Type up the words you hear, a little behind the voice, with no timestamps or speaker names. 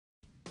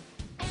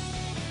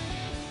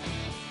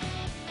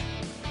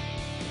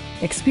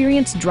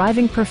Experience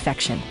driving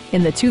perfection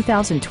in the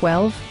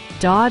 2012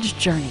 Dodge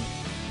Journey.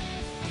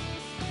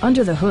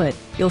 Under the hood,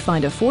 you'll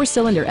find a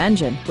 4-cylinder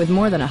engine with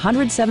more than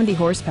 170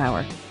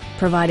 horsepower,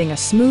 providing a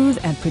smooth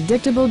and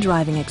predictable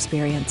driving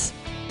experience.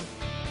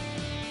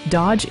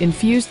 Dodge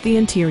infused the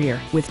interior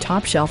with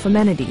top-shelf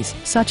amenities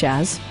such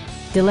as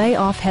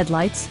delay-off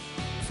headlights,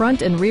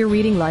 front and rear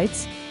reading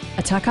lights,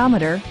 a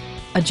tachometer,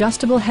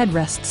 adjustable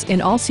headrests in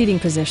all seating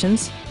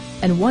positions,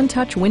 and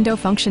one-touch window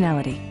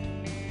functionality.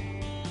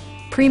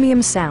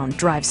 Premium sound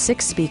drives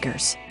 6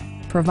 speakers,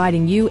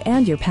 providing you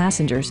and your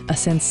passengers a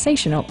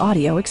sensational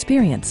audio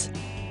experience.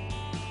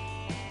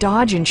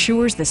 Dodge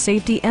ensures the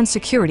safety and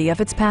security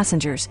of its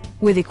passengers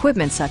with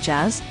equipment such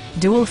as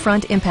dual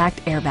front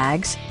impact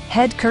airbags,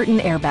 head curtain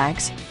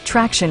airbags,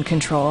 traction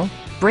control,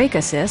 brake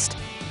assist,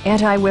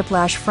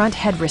 anti-whiplash front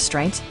head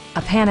restraints,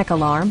 a panic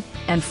alarm,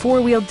 and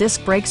 4-wheel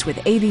disc brakes with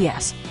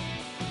ABS.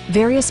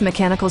 Various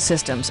mechanical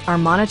systems are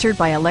monitored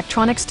by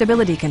electronic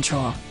stability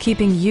control,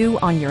 keeping you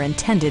on your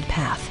intended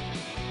path.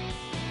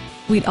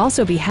 We'd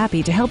also be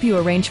happy to help you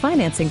arrange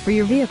financing for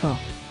your vehicle.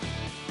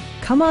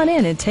 Come on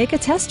in and take a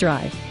test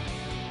drive.